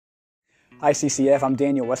Hi CCF, I'm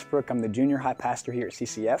Daniel Westbrook. I'm the junior high pastor here at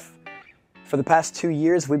CCF. For the past 2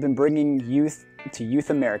 years, we've been bringing youth to Youth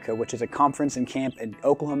America, which is a conference and camp in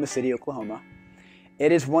Oklahoma City, Oklahoma.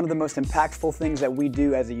 It is one of the most impactful things that we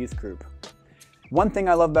do as a youth group. One thing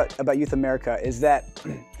I love about Youth America is that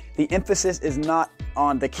the emphasis is not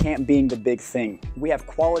on the camp being the big thing. We have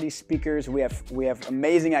quality speakers, we have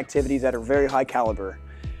amazing activities that are very high caliber.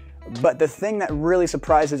 But the thing that really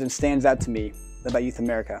surprises and stands out to me about Youth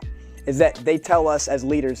America is that they tell us as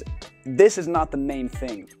leaders, this is not the main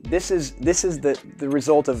thing. This is the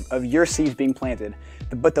result of your seeds being planted,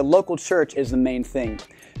 but the local church is the main thing.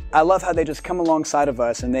 I love how they just come alongside of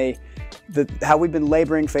us and how we've been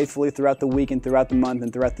laboring faithfully throughout the week and throughout the month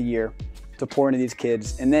and throughout the year to pour into these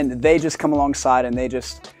kids. And then they just come alongside and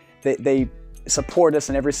they support us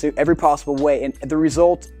in every possible way. And the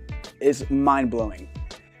result is mind-blowing.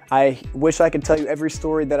 I wish I could tell you every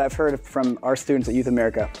story that I've heard from our students at Youth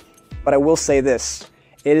America, but I will say this.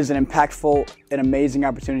 It is an impactful and amazing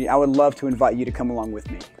opportunity. I would love to invite you to come along with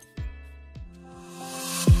me.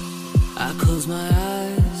 I close my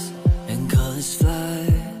eyes and colors fly.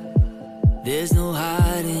 There's no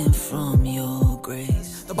hiding from your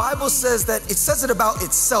grace. The Bible says that it says it about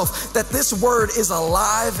itself, that this word is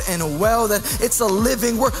alive and well, that it's a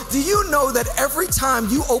living word. Do you know that every time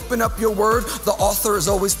you open up your word, the author is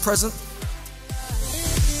always present?